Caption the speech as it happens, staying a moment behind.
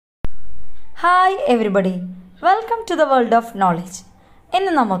Hi everybody, welcome to the world of knowledge.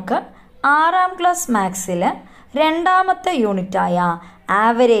 ഇന്ന് നമുക്ക് 6ാം class മാത്സിൽ രണ്ടാമത്തെ യൂണിറ്റായ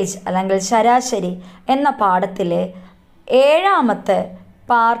ആവറേജ് അല്ലെങ്കിൽ ശരാശരി എന്ന പാഠത്തിലെ 7ാമത്തെ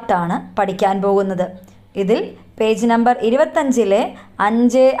പാർട്ടാണ് പഠിക്കാൻ പോകുന്നത്. ഇതിൽ പേജ് നമ്പർ 25-ലെ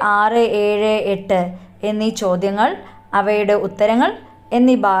 5, 6, 7, 8 എന്നീ ചോദ്യങ്ങൾ, അവയുടെ ഉത്തരങ്ങൾ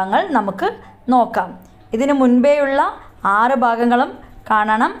എന്നീ ഭാഗങ്ങൾ നമുക്ക് നോക്കാം. ഇതിനു മുൻപേയുള്ള 6 ഭാഗങ്ങളും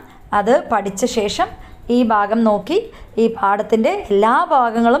കാണണം. അത് പഠിച്ച ശേഷം ഈ ഭാഗം നോക്കി ഈ പാഠത്തിൻ്റെ എല്ലാ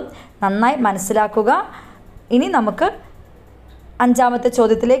ഭാഗങ്ങളും നന്നായി മനസ്സിലാക്കുക. ഇനി നമുക്ക് 5ാമത്തെ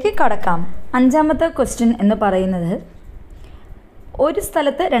ചോദ്യത്തിലേക്ക് കടക്കാം. 5ാമത്തെ ക്വസ്റ്റ്യൻ എന്ന് പറയുന്നത്, ഒരു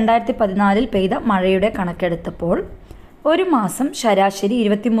സ്ഥലത്ത് 2014 പെയ്ത മഴയുടെ കണക്കെടുത്തപ്പോൾ ഒരു മാസം ശരാശരി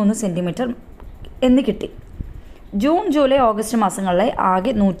 23 സെൻറ്റിമീറ്റർ എന്ന് കിട്ടി. ജൂൺ, ജൂലൈ, ഓഗസ്റ്റ് മാസങ്ങളിലെ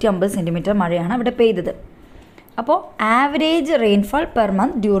ആകെ 150 സെൻറ്റിമീറ്റർ മഴയാണ് അവിടെ പെയ്തത്. അപ്പോൾ average rainfall per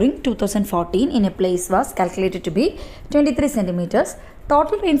month during 2014 in A place was calculated to B 23 centimetres.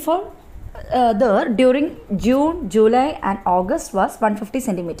 Total rainfall there during June, July and August was 150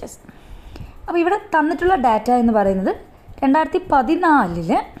 centimetres. അപ്പോൾ ഇവിടെ തന്നിട്ടുള്ള ഡാറ്റ എന്ന് പറയുന്നത്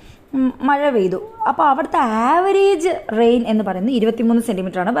 2014 മഴ പെയ്തു. അപ്പോൾ അവിടുത്തെ ആവറേജ് റെയിൻ എന്ന് പറയുന്നത് 23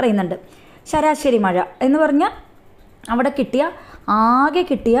 സെൻറ്റിമീറ്ററാണ് പറയുന്നുണ്ട്. ശരാശരി മഴ എന്ന് പറഞ്ഞാൽ അവിടെ ആകെ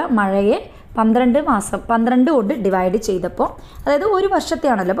കിട്ടിയ മഴയെ 12 കൊണ്ട് ഡിവൈഡ് ചെയ്തപ്പോൾ, അതായത് ഒരു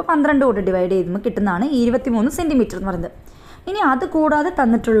വർഷത്തെയാണല്ലോ, അപ്പോൾ 12 കൊണ്ട് ഡിവൈഡ് ചെയ്യുമ്പോൾ കിട്ടുന്നതാണ് 23 സെൻറ്റിമീറ്റർ എന്ന് പറയുന്നത്. ഇനി അത് കൂടാതെ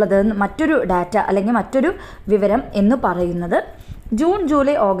തന്നിട്ടുള്ളത് മറ്റൊരു ഡാറ്റ അല്ലെങ്കിൽ മറ്റൊരു വിവരം എന്ന് പറയുന്നത്, ജൂൺ,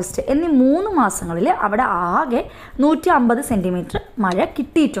 ജൂലൈ, ഓഗസ്റ്റ് എന്നീ 3 മാസങ്ങളിൽ അവിടെ ആകെ 150 സെൻറ്റിമീറ്റർ മഴ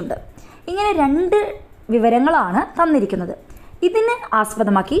കിട്ടിയിട്ടുണ്ട്. ഇങ്ങനെ 2 വിവരങ്ങളാണ് തന്നിരിക്കുന്നത്. ഇതിനെ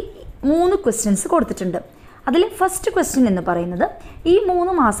ആസ്പദമാക്കി 3 ക്വസ്റ്റ്യൻസ് കൊടുത്തിട്ടുണ്ട്. അതിൽ ഫസ്റ്റ് ക്വസ്റ്റ്യൻ എന്ന് പറയുന്നത്, ഈ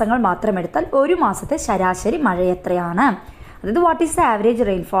 3 മാസങ്ങൾ മാത്രം എടുത്താൽ ഒരു മാസത്തെ ശരാശരി മഴ എത്രയാണ്? അതായത് what is the average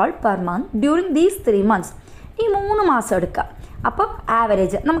rainfall per month during these 3 months. ഈ 3 മാസം എടുക്കുക. അപ്പോൾ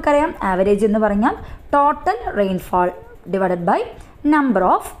ആവറേജ് നമുക്കറിയാം, ആവറേജ് എന്ന് പറഞ്ഞാൽ total rainfall divided by number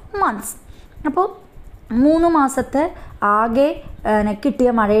of months. അപ്പോൾ 3 മാസത്തെ ആകെ കിട്ടിയ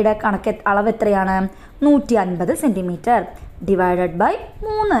മഴയുടെ അളവ് എത്രയാണ്? 150 സെൻറ്റിമീറ്റർ ഡിവൈഡഡ് ബൈ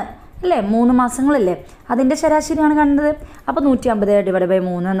 3 അല്ലേ, 3 മാസങ്ങളല്ലേ, അതിൻ്റെ ശരാശരിയാണ് കണ്ടത്. അപ്പോൾ 150 ഡിവൈഡ് ബൈ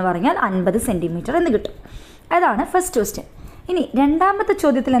 3 എന്ന് പറഞ്ഞാൽ 50 സെൻറ്റിമീറ്റർ എന്ന് കിട്ടും. അതാണ് ഫസ്റ്റ് ക്വസ്റ്റ്യൻ. ഇനി രണ്ടാമത്തെ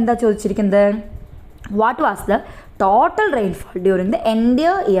ചോദ്യത്തിൽ എന്താ ചോദിച്ചിരിക്കുന്നത്? What was the total rainfall during the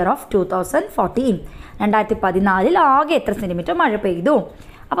entire year of 2014? 2014 ആകെ എത്ര സെൻറ്റിമീറ്റർ മഴ പെയ്തു?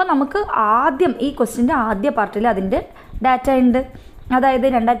 അപ്പോൾ നമുക്ക് ആദ്യം ഈ ക്വസ്റ്റ്യൻ്റെ ആദ്യ പാർട്ടിൽ അതിൻ്റെ ഡാറ്റ ഉണ്ട്. അതായത്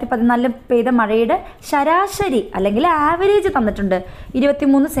 2014 പെയ്ത മഴയുടെ ശരാശരി അല്ലെങ്കിൽ ആവറേജ് തന്നിട്ടുണ്ട്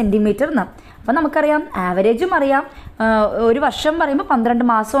 23 സെൻറ്റിമീറ്റർ എന്ന്. അപ്പോൾ നമുക്കറിയാം, ആവറേജും അറിയാം, ഒരു വർഷം പറയുമ്പോൾ 12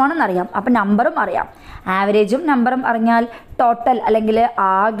 മാസമാണെന്നറിയാം. അപ്പോൾ നമ്പറും അറിയാം. ആവറേജും നമ്പറും അറിഞ്ഞാൽ ടോട്ടൽ അല്ലെങ്കിൽ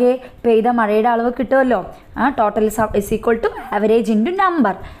ആകെ പെയ്ത മഴയുടെ അളവ് കിട്ടുമല്ലോ. Total is equal to average into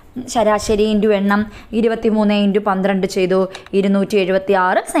number. ശരാശരി ഇൻറ്റു എണ്ണം 23 ഇൻറ്റു 12 ചെയ്തു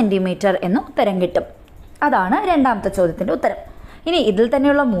 276 സെൻറ്റിമീറ്റർ എന്ന് ഉത്തരം കിട്ടും. അതാണ് രണ്ടാമത്തെ ചോദ്യത്തിൻ്റെ ഉത്തരം. ഇനി ഇതിൽ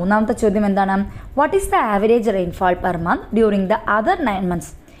തന്നെയുള്ള മൂന്നാമത്തെ ചോദ്യം എന്താണ്? What is the average rainfall per month during the other 9 months?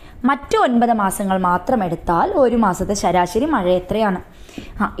 മറ്റ് 9 മാസങ്ങൾ മാത്രം എടുത്താൽ ഒരു മാസത്തെ ശരാശരി മഴ എത്രയാണ്?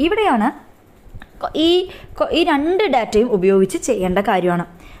 ഇവിടെയാണ് ഈ 2 ഡാറ്റയും ഉപയോഗിച്ച് ചെയ്യേണ്ട കാര്യമാണ്.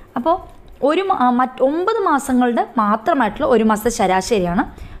 അപ്പോൾ 9 മാസങ്ങളുടെ മാത്രമായിട്ടുള്ള ഒരു മാസത്തെ ശരാശരിയാണ്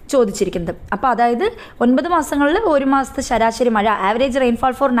ചോദിച്ചിരിക്കുന്നത്. അപ്പോൾ അതായത് 9 മാസങ്ങളിൽ ഒരു മാസത്തെ ശരാശരി മഴ, ആവറേജ്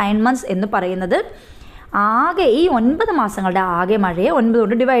റെയിൻഫാൾ ഫോർ 9 മന്ത്സ് എന്ന് പറയുന്നത് ആകെ ഈ 9 മാസങ്ങളുടെ ആകെ മഴയെ 9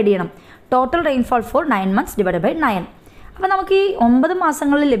 കൊണ്ട് ഡിവൈഡ് ചെയ്യണം. Total rainfall four 9 months divide by 9. അപ്പോൾ നമുക്ക് ഈ 9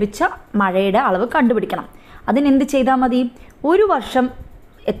 മാസങ്ങളിൽ ലഭിച്ച മഴയുടെ അളവ് കണ്ടുപിടിക്കണം. അതിനെന്ത് ചെയ്താൽ മതി? ഒരു വർഷം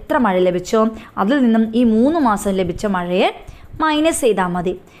എത്ര മഴ ലഭിച്ചോ അതിൽ നിന്നും ഈ 3 മാസം ലഭിച്ച മഴയെ മൈനസ് ചെയ്താൽ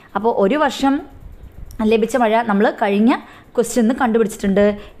മതി. അപ്പോൾ ഒരു വർഷം ലഭിച്ച മഴ നമ്മൾ കഴിഞ്ഞ ക്വസ്റ്റ്യൻ കണ്ടുപിടിച്ചിട്ടുണ്ട്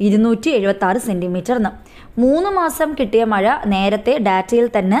 276 സെൻറ്റിമീറ്റർ എന്ന്. 3 മാസം കിട്ടിയ മഴ നേരത്തെ ഡാറ്റയിൽ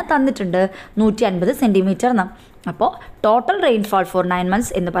തന്നെ തന്നിട്ടുണ്ട് 150 സെൻറ്റിമീറ്റർ എന്ന്. അപ്പോൾ ടോട്ടൽ റെയിൻഫാൾ ഫോർ 9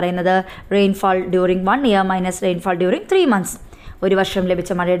 മന്ത്സ് എന്ന് പറയുന്നത് rainfall during 1 year minus rainfall during 3 months. ഒരു വർഷം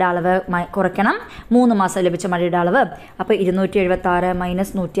ലഭിച്ച മഴയുടെ അളവ് കുറയ്ക്കണം 3 മാസം ലഭിച്ച മഴയുടെ അളവ്. അപ്പോൾ 276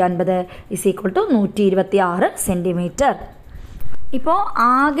 minus 150 is equal to 126 centimetre. ഇപ്പോൾ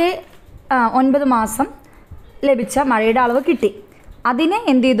ആകെ 9 മാസം ലഭിച്ച മഴയുടെ അളവ് കിട്ടി. അതിനെ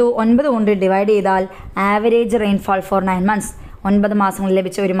എന്ത് ചെയ്തു? 9 കൊണ്ട് ഡിവൈഡ് ചെയ്താൽ ആവറേജ് റെയിൻഫാൾ ഫോർ 9 മന്ത്സ്, 9 മാസങ്ങളിൽ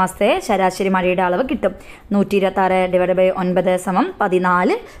ലഭിച്ച ഒരു മാസത്തെ ശരാശരി മഴയുടെ അളവ് കിട്ടും. 126 ഡിവൈഡ് ബൈ 9 സമം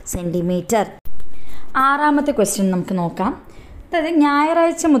 14 സെൻറ്റിമീറ്റർ. 6ാമത്തെ ക്വസ്റ്റ്യൻ നമുക്ക് നോക്കാം. അതായത്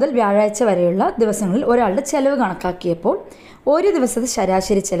ഞായറാഴ്ച മുതൽ വ്യാഴാഴ്ച വരെയുള്ള ദിവസങ്ങളിൽ ഒരാളുടെ ചെലവ് കണക്കാക്കിയപ്പോൾ ഒരു ദിവസത്തെ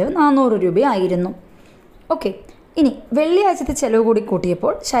ശരാശരി ചെലവ് 400 രൂപയായിരുന്നു. ഓക്കെ, ഇനി വെള്ളിയാഴ്ചത്തെ ചിലവ് കൂടി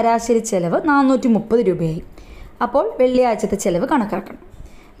കൂട്ടിയപ്പോൾ ശരാശരി ചിലവ് 430 രൂപയായി. അപ്പോൾ വെള്ളിയാഴ്ചത്തെ ചിലവ് കണക്കാക്കണം.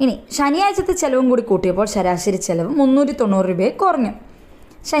 ഇനി ശനിയാഴ്ചത്തെ ചിലവും കൂടി കൂട്ടിയപ്പോൾ ശരാശരി ചിലവ് 390 രൂപയായി കുറഞ്ഞു.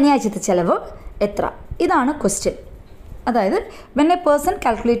 ശനിയാഴ്ചത്തെ ചിലവ് എത്ര? ഇതാണ് ക്വസ്റ്റ്യൻ. അതായത് when a person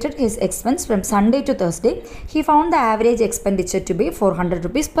calculated his expense from Sunday to Thursday, he found the average expenditure to be 400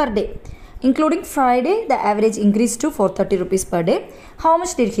 rupees per day. Including Friday, the average increased to 430 rupees per day. How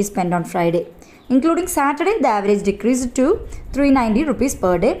much did he spend on Friday? Including Saturday, the average decreased to 390 rupees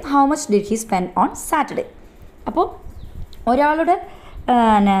per day. How much did he spend on Saturday? അപ്പോൾ ഒരാളുടെ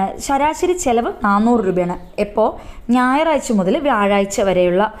ശരാശരി ചിലവ് 400 രൂപയാണ്. എപ്പോൾ? ഞായറാഴ്ച മുതൽ വ്യാഴാഴ്ച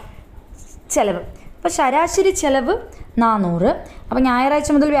വരെയുള്ള ചിലവ്. അപ്പോൾ ശരാശരി ചിലവ് 400. അപ്പോൾ ഞായറാഴ്ച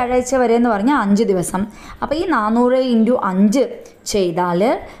മുതൽ വ്യാഴാഴ്ച വരെ എന്ന് പറഞ്ഞാൽ 5 ദിവസം. അപ്പോൾ ഈ 400 × 5 ചെയ്താൽ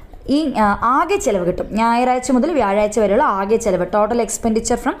ഈ ആകെ ചിലവ് കിട്ടും. ഞായറാഴ്ച മുതൽ വ്യാഴാഴ്ച വരെയുള്ള ആകെ ചിലവ്, total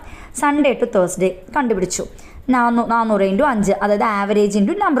expenditure from Sunday to Thursday കണ്ടുപിടിച്ചു. 400 × 5, അതായത് average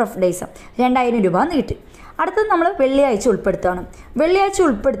into number of days, 2000 രൂപ എന്ന് കിട്ടി. അടുത്തത് നമ്മൾ വെള്ളിയാഴ്ച ഉൾപ്പെടുത്തുകയാണ്. വെള്ളിയാഴ്ച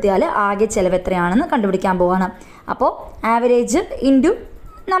ഉൾപ്പെടുത്തിയാൽ ആകെ ചിലവ് എത്രയാണെന്ന് കണ്ടുപിടിക്കാൻ പോവുകയാണ്. അപ്പോൾ average into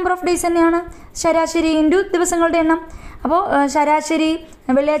number of days തന്നെയാണ്, ശരാശരി ഇൻറ്റു ദിവസങ്ങളുടെ എണ്ണം. അപ്പോൾ ശരാശരി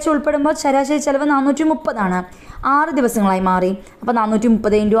വെള്ളിയാഴ്ച ഉൾപ്പെടുമ്പോൾ ശരാശരി ചിലവ് 430 6 ദിവസങ്ങളായി മാറി. അപ്പോൾ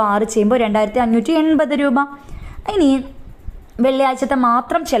 430 × 6 ചെയ്യുമ്പോൾ 2580 രൂപ. ഇനി വെള്ളിയാഴ്ചത്തെ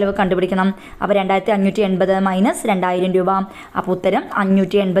മാത്രം ചിലവ് കണ്ടുപിടിക്കണം. അപ്പോൾ 2580 മൈനസ് 2000 രൂപ. അപ്പോൾ ഉത്തരം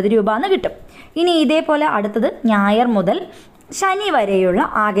 580 രൂപ എന്ന് കിട്ടും. ഇനി ഇതേപോലെ അടുത്തത് ഞായർ മുതൽ ശനി വരെയുള്ള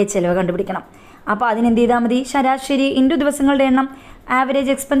ആകെ ചിലവ് കണ്ടുപിടിക്കണം. അപ്പോൾ അതിനെന്ത് ചെയ്താൽ മതി? ശരാശരി ഇൻറ്റു ദിവസങ്ങളുടെ എണ്ണം,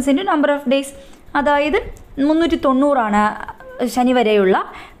 average expense into number of days. അതായത് 390 ശനി വരെയുള്ള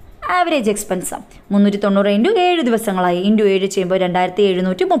ആവറേജ് എക്സ്പെൻസ്. 390 × 7 ദിവസങ്ങളായി. ഇൻറ്റു 7 ചെയ്യുമ്പോൾ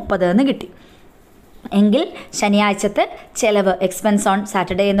 2730 എന്ന് കിട്ടി. എങ്കിൽ ശനിയാഴ്ചത്തെ ചിലവ് എക്സ്പെൻസ് ഓൺ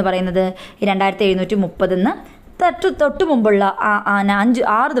സാറ്റർഡേ എന്ന് പറയുന്നത് 2730 തൊട്ട് മുമ്പുള്ള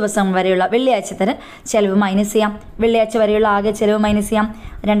 6 ദിവസം വരെയുള്ള വെള്ളിയാഴ്ചത്തെ ചിലവ് മൈനസ് ചെയ്യാം. വെള്ളിയാഴ്ച വരെയുള്ള ആകെ ചിലവ് മൈനസ് ചെയ്യാം.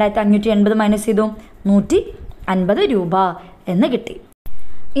 2580 മൈനസ് ചെയ്തു 150 രൂപ എന്ന് കിട്ടി.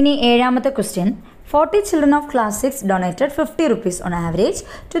 ഇനി ഏഴാമത്തെ question. 40 children of class 6 donated 50 rupees on average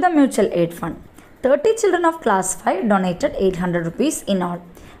to the mutual aid fund. 30 children of class 5 donated 800 rupees in all.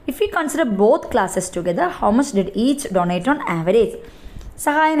 If we consider both classes together, how much did each donate on average?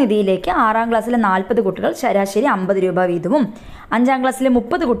 സഹായനിധിയിലേക്ക് 6ാം ക്ലാസ്സിലെ 40 കുട്ടികൾ ശരാശരി 50 രൂപ വീതവും 5ാം ക്ലാസ്സിലെ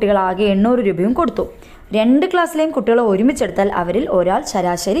 30 കുട്ടികൾ ആകെ 800 രൂപയും കൊടുത്തു. 2 ക്ലാസ്സിലെയും കുട്ടികളെ ഒരുമിച്ചെടുത്താൽ അവരിൽ ഒരാൾ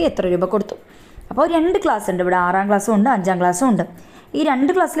ശരാശരി എത്ര രൂപ കൊടുത്തു? അപ്പോൾ 2 ക്ലാസ് ഉണ്ട് ഇവിടെ, 6ാം ക്ലാസ്സും ഉണ്ട് 5ാം ക്ലാസ്സും ഉണ്ട്. ഈ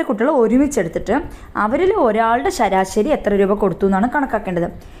 2 ക്ലാസ്സിലെ കുട്ടികളെ ഒരുമിച്ചെടുത്തിട്ട് അവരിൽ ഒരാളുടെ ശരാശരി എത്ര രൂപ കൊടുത്തു എന്നാണ് കണക്കാക്കേണ്ടത്.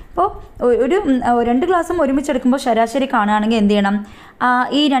 അപ്പോൾ ഒരു 2 ക്ലാസ്സും ഒരുമിച്ചെടുക്കുമ്പോൾ ശരാശരി കാണുകയാണെങ്കിൽ എന്ത് ചെയ്യണം?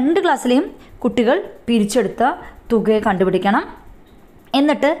 ഈ 2 ക്ലാസ്സിലെയും കുട്ടികൾ പിരിച്ചെടുത്ത തുകയെ കണ്ടുപിടിക്കണം.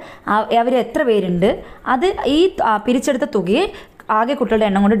 എന്നിട്ട് അവർ എത്ര പേരുണ്ട് അത് ഈ പിരിച്ചെടുത്ത തുകയെ ആകെ കുട്ടികളുടെ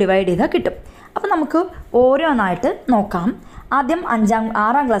എണ്ണം കൊണ്ട് ഡിവൈഡ് ചെയ്താൽ കിട്ടും. അപ്പോൾ നമുക്ക് ഓരോന്നായിട്ട് നോക്കാം. ആദ്യം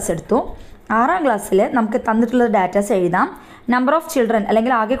 6ാം ക്ലാസ് എടുത്തു. 6ാം ക്ലാസ്സിൽ നമുക്ക് തന്നിട്ടുള്ള ഡാറ്റാസ് എഴുതാം. നമ്പർ ഓഫ് ചിൽഡ്രൻ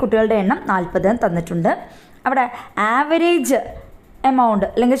അല്ലെങ്കിൽ ആകെ കുട്ടികളുടെ എണ്ണം 40 തന്നിട്ടുണ്ട്. അവിടെ ആവറേജ് എമൗണ്ട്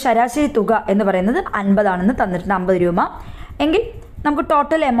അല്ലെങ്കിൽ ശരാശരി തുക എന്ന് പറയുന്നത് 50 തന്നിട്ടുണ്ട്, 50 രൂപ. എങ്കിൽ നമുക്ക്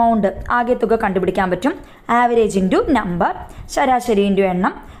ടോട്ടൽ എമൗണ്ട് ആകെ തുക കണ്ടുപിടിക്കാൻ പറ്റും. ആവറേജ് ഇൻറ്റു നമ്പർ, ശരാശരി ഇൻറ്റു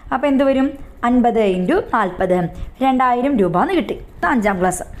എണ്ണം. അപ്പോൾ എന്ത് വരും? 50 × 40 2000 രൂപ എന്ന് കിട്ടി. 5ാം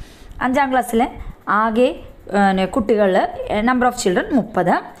ക്ലാസ്. 5ാം ക്ലാസ്സിൽ ആകെ കുട്ടികൾ നമ്പർ ഓഫ് ചിൽഡ്രൻ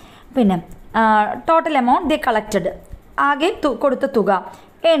 30. പിന്നെ ടോട്ടൽ എമൗണ്ട് ദേ കളക്റ്റഡ്, ആകെ കൊടുത്ത തുക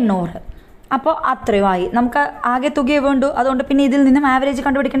 800. അപ്പോൾ അത്രയും ആയി. നമുക്ക് ആകെ തുകയെ വേണ്ടു, അതുകൊണ്ട് പിന്നെ ഇതിൽ നിന്നും ആവറേജ്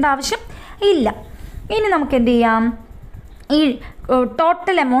കണ്ടുപിടിക്കേണ്ട ആവശ്യം ഇല്ല. ഇനി നമുക്ക് എന്ത് ചെയ്യാം? ഈ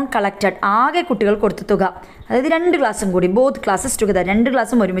ടോട്ടൽ എമൗണ്ട് കളക്റ്റഡ്, ആകെ കുട്ടികൾ കൊടുത്ത തുക, അതായത് 2 ക്ലാസ്സും കൂടി, ബോത്ത് ക്ലാസ്സസ് ടുഗദർ, 2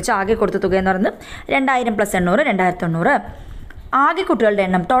 ക്ലാസ്സും ഒരുമിച്ച് ആകെ കൊടുത്ത തുക എന്ന് പറയുന്നത് 2000 + 800 2900. ആകെ കുട്ടികളുടെ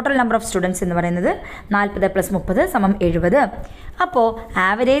എണ്ണം, ടോട്ടൽ നമ്പർ ഓഫ് സ്റ്റുഡൻസ് എന്ന് പറയുന്നത് 40 + 30 = 70. അപ്പോൾ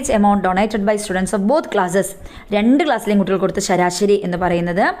average amount donated by students of both classes, 2 ക്ലാസ്സിലെയും കുട്ടികൾ കൊടുത്ത ശരാശരി എന്ന്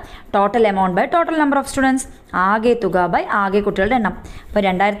പറയുന്നത് total amount by total number of students, ആകെ തുക ബൈ ആകെ കുട്ടികളുടെ എണ്ണം. അപ്പോൾ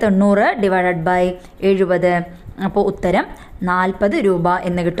 2800 / 70. അപ്പോൾ ഉത്തരം 40 രൂപ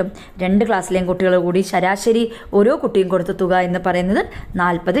എന്ന് കിട്ടും. 2 ക്ലാസ്സിലെയും കുട്ടികൾ കൂടി ശരാശരി ഓരോ കുട്ടിയും കൊടുത്ത തുക എന്ന് പറയുന്നത്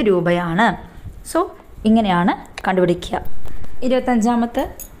 40 രൂപയാണ്. സോ ഇങ്ങനെയാണ് കണ്ടുപിടിക്കുക. 25ാമത്തെ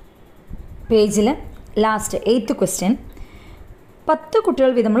പേജിൽ ലാസ്റ്റ് 8th ക്വസ്റ്റ്യൻ. 10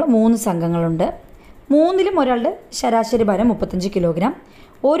 കുട്ടികൾ വീതമുള്ള 3 സംഘങ്ങളുണ്ട്. 3ലും ഒരാളുടെ ശരാശരി ഭാരം 35 കിലോഗ്രാം.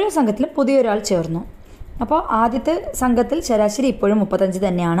 ഓരോ സംഘത്തിലും പുതിയൊരാൾ ചേർന്നു. അപ്പോൾ ആദ്യത്തെ സംഘത്തിൽ ശരാശരി ഇപ്പോഴും 35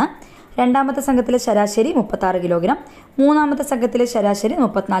 തന്നെയാണ്. രണ്ടാമത്തെ സംഘത്തിലെ ശരാശരി 36 കിലോഗ്രാം. മൂന്നാമത്തെ സംഘത്തിലെ ശരാശരി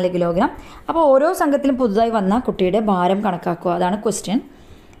 34 കിലോഗ്രാം. അപ്പോൾ ഓരോ സംഘത്തിലും പുതുതായി വന്ന കുട്ടിയുടെ ഭാരം കണക്കാക്കുക. അതാണ് question.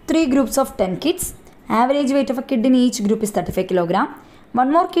 3 groups of 10 kids. Average weight of a kid in each group is 35 kg.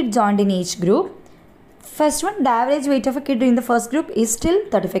 One more kid joined in each group. First one, the average weight of a kid in the first group is still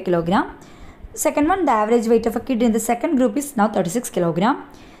 35 kg. Second one, the average weight of a kid in the second group is now 36 kg.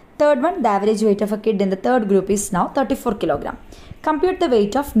 Third one, the average weight of a kid in the third group is now 34 kg. Compute the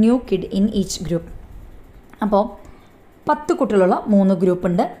weight of new kid in each group. അപ്പോൾ 10 കുട്ടികളുള്ള 3 group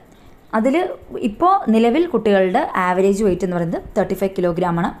ഉണ്ട്. അതിൽ ഇപ്പോൾ നിലവിൽ കുട്ടികളുടെ average wait എന്ന് പറയുന്നത് 35 kg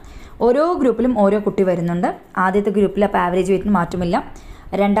ആണ്. ഓരോ ഗ്രൂപ്പിലും ഓരോ കുട്ടി വരുന്നുണ്ട്. ആദ്യത്തെ ഗ്രൂപ്പിൽ അപ്പോൾ ആവറേജ് വെയിറ്റിന് മാറ്റമില്ല.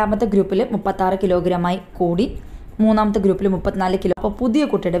 രണ്ടാമത്തെ ഗ്രൂപ്പിൽ 36 കിലോഗ്രാമായി കൂടി. മൂന്നാമത്തെ ഗ്രൂപ്പിൽ 34 കിലോ. അപ്പോൾ പുതിയ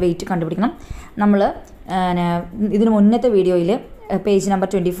കുട്ടിയുടെ വെയിറ്റ് കണ്ടുപിടിക്കണം. നമ്മൾ ഇതിന് മുന്നത്തെ വീഡിയോയിൽ പേജ് നമ്പർ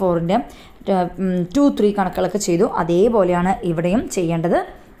 24ൻ്റെ 2-3 കണക്കുകളൊക്കെ ചെയ്തു. അതേപോലെയാണ് ഇവിടെയും ചെയ്യേണ്ടത്.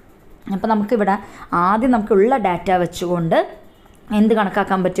 അപ്പോൾ നമുക്കിവിടെ ആദ്യം നമുക്കുള്ള ഡാറ്റ വെച്ചുകൊണ്ട് എന്ത്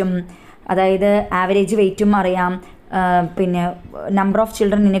കണക്കാക്കാൻ പറ്റും? അതായത് ആവറേജ് വെയിറ്റും അറിയാം, പിന്നെ number of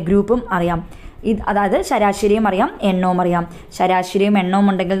children in A ഗ്രൂപ്പും അറിയാം. അതായത് ശരാശരിയും അറിയാം, എണ്ണവും അറിയാം. ശരാശരിയും എണ്ണവും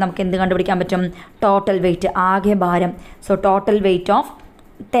ഉണ്ടെങ്കിൽ നമുക്ക് എന്ത് കണ്ടുപിടിക്കാൻ പറ്റും? ടോട്ടൽ വെയിറ്റ്, ആകെ ഭാരം. So total weight of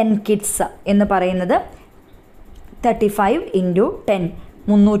 10 kids എന്ന് പറയുന്നത് 35 × 10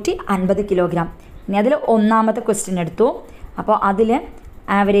 350 കിലോഗ്രാം. ഇനി അതിൽ ഒന്നാമത്തെ ക്വസ്റ്റ്യൻ എടുത്തു. അപ്പോൾ അതിൽ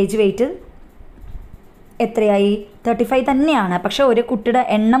ആവറേജ് വെയിറ്റ് എത്രയായി? 35 തന്നെയാണ്, പക്ഷേ ഒരു കുട്ടിയുടെ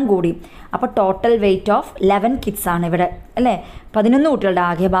എണ്ണം കൂടി. അപ്പോൾ ടോട്ടൽ വെയിറ്റ് ഓഫ് 11 കിഡ്സ് ആണ് ഇവിടെ, അല്ലേ? 11 കുട്ടികളുടെ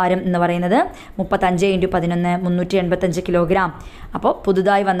ആകെ ഭാരം എന്ന് പറയുന്നത് 35 × 11 385 കിലോഗ്രാം. അപ്പോൾ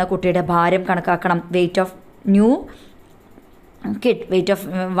പുതുതായി വന്ന കുട്ടിയുടെ ഭാരം കണക്കാക്കണം. Weight of new kid, weight of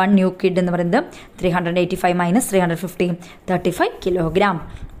 1 new kid എന്ന് പറയുന്നത് 385 - 350 35 കിലോഗ്രാം.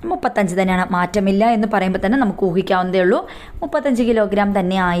 35 തന്നെയാണ്, മാറ്റമില്ല എന്ന് പറയുമ്പോൾ തന്നെ നമുക്ക് ഊഹിക്കാവുന്നതേ ഉള്ളൂ. 35 കിലോഗ്രാം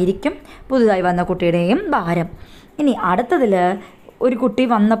തന്നെ ആയിരിക്കും പുതുതായി വന്ന കുട്ടിയുടെയും ഭാരം. ഇനി അടുത്തതിൽ ഒരു കുട്ടി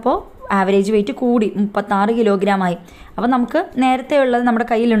വന്നപ്പോൾ ആവറേജ് വെയിറ്റ് കൂടി 36 കിലോഗ്രാമായി. അപ്പോൾ നമുക്ക് നേരത്തെ ഉള്ളത് നമ്മുടെ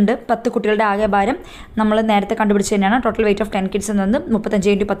കയ്യിലുണ്ട്. 10 കുട്ടികളുടെ ആകെ ഭാരം നമ്മൾ നേരത്തെ കണ്ടുപിടിച്ച് തന്നെയാണ്. ടോട്ടൽ വെയിറ്റ് ഓഫ് 10 കിഡ്സ് എന്നത്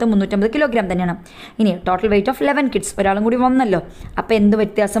 35 × 10 350 കിലോഗ്രാം തന്നെയാണ്. ഇനി ടോട്ടൽ വെയിറ്റ് ഓഫ് 11 കിഡ്സ്, ഒരാളും കൂടി വന്നല്ലോ. അപ്പോൾ എന്ത്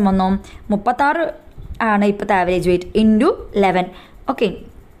വ്യത്യാസം വന്നു? 36 ആണ് ഇപ്പോഴത്തെ ആവറേജ് വെയിറ്റ് ഇൻറ്റു 11. ഓക്കെ,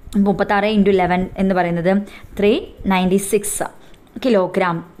 36 × 11 എന്ന് പറയുന്നത് 396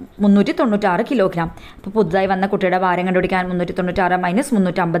 കിലോഗ്രാം, 396 കിലോഗ്രാം. അപ്പോൾ പുതുതായി വന്ന കുട്ടിയുടെ ഭാരം കണ്ടുപിടിക്കാൻ 396 -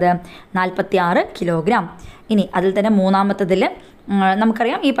 350 46 കിലോഗ്രാം. ഇനി അതിൽ തന്നെ മൂന്നാമത്തതിൽ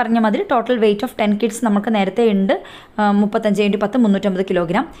നമുക്കറിയാം ഈ പറഞ്ഞ മാതിരി ടോട്ടൽ വെയിറ്റ് ഓഫ് 10 കിഡ്സ് നമുക്ക് നേരത്തെ ഉണ്ട്. 35 × 10 350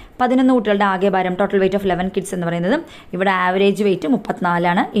 കിലോഗ്രാം. 11 കുട്ടികളുടെ ആകെ ഭാരം ടോട്ടൽ വെയിറ്റ് ഓഫ് 11 കിഡ്സ് എന്ന് പറയുന്നത് ഇവിടെ ആവറേജ് വെയിറ്റ് 34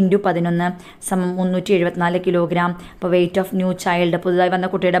 ആണ്. Into 11 374 kilogram. അപ്പോൾ വെയിറ്റ് ഓഫ് ന്യൂ ചൈൽഡ്, പുതുതായി വന്ന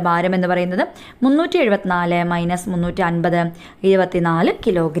കുട്ടിയുടെ ഭാരം എന്ന് പറയുന്നത് 374 - 350 24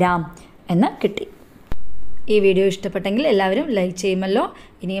 കിലോഗ്രാം എന്ന് കിട്ടി. ഈ വീഡിയോ ഇഷ്ടപ്പെട്ടെങ്കിൽ എല്ലാവരും ലൈക്ക് ചെയ്യുമല്ലോ.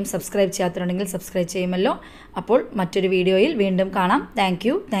 ഇനിയും സബ്സ്ക്രൈബ് ചെയ്യാത്തതുണ്ടെങ്കിൽ സബ്സ്ക്രൈബ് ചെയ്യുമല്ലോ. അപ്പോൾ മറ്റൊരു വീഡിയോയിൽ വീണ്ടും കാണാം. Thank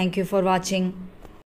you for watching.